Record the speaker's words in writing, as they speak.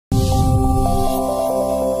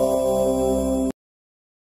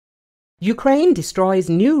Ukraine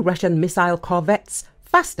destroys new Russian missile corvettes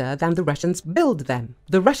faster than the Russians build them.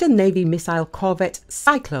 The Russian Navy missile corvette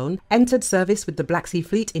Cyclone entered service with the Black Sea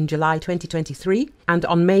Fleet in July 2023, and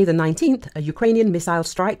on May the 19th, a Ukrainian missile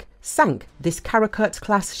strike sank this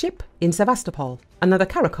Karakurt-class ship in Sevastopol. Another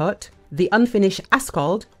Karakurt, the unfinished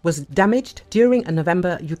Askold, was damaged during a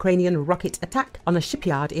November Ukrainian rocket attack on a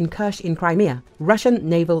shipyard in Kerch in Crimea. Russian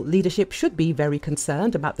naval leadership should be very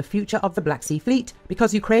concerned about the future of the Black Sea Fleet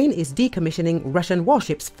because Ukraine is decommissioning Russian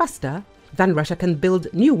warships faster than Russia can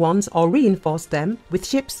build new ones or reinforce them with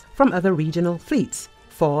ships from other regional fleets,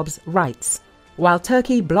 Forbes writes. While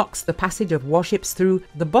Turkey blocks the passage of warships through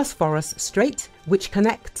the Bosphorus Strait, which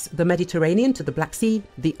connects the Mediterranean to the Black Sea,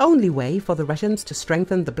 the only way for the Russians to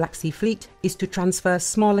strengthen the Black Sea Fleet is to transfer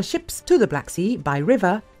smaller ships to the Black Sea by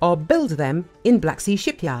river or build them in Black Sea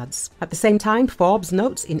shipyards. At the same time, Forbes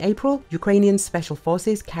notes in April, Ukrainian special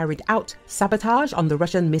forces carried out sabotage on the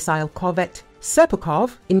Russian missile corvette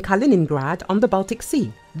Serpukhov in Kaliningrad on the Baltic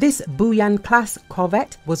Sea. This Bucha-class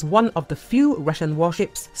corvette was one of the few Russian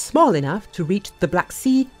warships small enough to reach the Black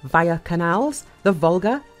Sea via canals, the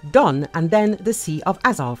Volga, Don, and then the Sea of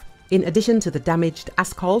Azov. In addition to the damaged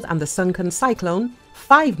Askold and the sunken Cyclone,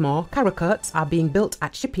 5 more Karakurts are being built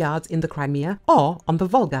at shipyards in the Crimea or on the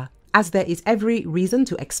Volga, as there is every reason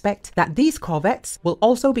to expect that these corvettes will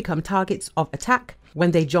also become targets of attack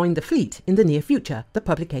when they join the fleet in the near future, the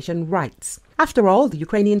publication writes. After all, the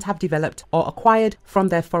Ukrainians have developed or acquired from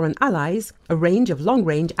their foreign allies a range of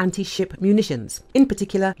long-range anti-ship munitions. In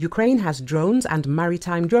particular, Ukraine has drones and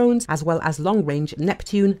maritime drones as well as long-range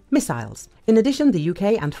Neptune missiles. In addition, the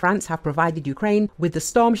UK and France have provided Ukraine with the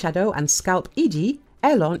Storm Shadow and Scalp EG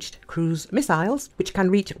air-launched cruise missiles, which can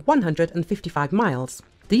reach 155 miles.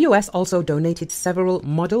 The US also donated several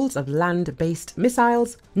models of land-based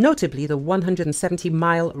missiles, notably the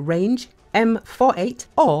 170-mile range M48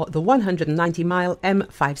 or the 190-mile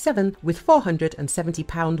M57 with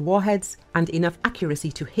 470-pound warheads and enough accuracy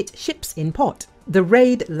to hit ships in port. The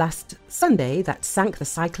raid last Sunday that sank the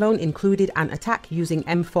Cyclone included an attack using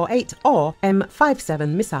M48 or M57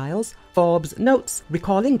 missiles, Forbes notes,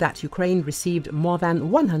 recalling that Ukraine received more than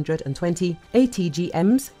 120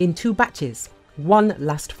 ATGMs in 2 batches. One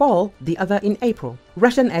last fall, the other in April.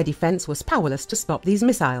 Russian air defense was powerless to stop these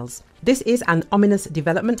missiles. This is an ominous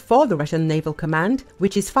development for the Russian Naval Command,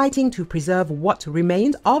 which is fighting to preserve what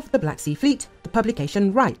remains of the Black Sea Fleet, the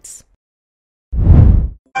publication writes.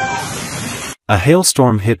 A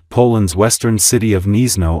hailstorm hit Poland's western city of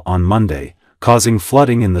Gniezno on Monday, causing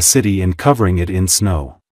flooding in the city and covering it in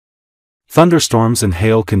snow. Thunderstorms and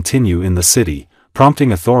hail continue in the city,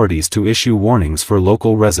 prompting authorities to issue warnings for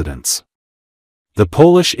local residents. The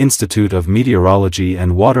Polish Institute of Meteorology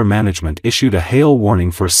and Water Management issued a hail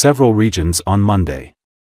warning for several regions on Monday.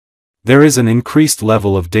 There is an increased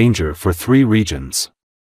level of danger for 3 regions.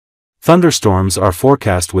 Thunderstorms are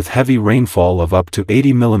forecast with heavy rainfall of up to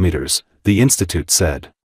 80 millimeters, the institute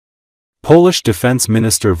said. Polish Defense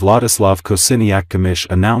Minister Władysław Kosiniak-Kamysz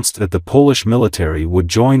announced that the Polish military would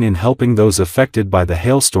join in helping those affected by the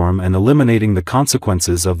hailstorm and eliminating the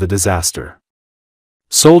consequences of the disaster.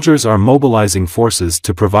 Soldiers are mobilizing forces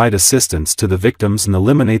to provide assistance to the victims and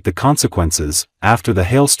eliminate the consequences after the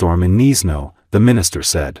hailstorm in Gniezno, the minister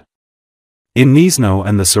said. In Gniezno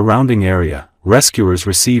and the surrounding area, rescuers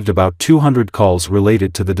received about 200 calls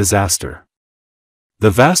related to the disaster.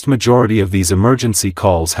 The vast majority of these emergency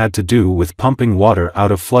calls had to do with pumping water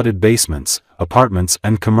out of flooded basements, apartments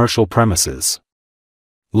and commercial premises.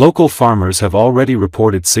 Local farmers have already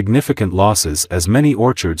reported significant losses as many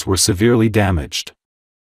orchards were severely damaged.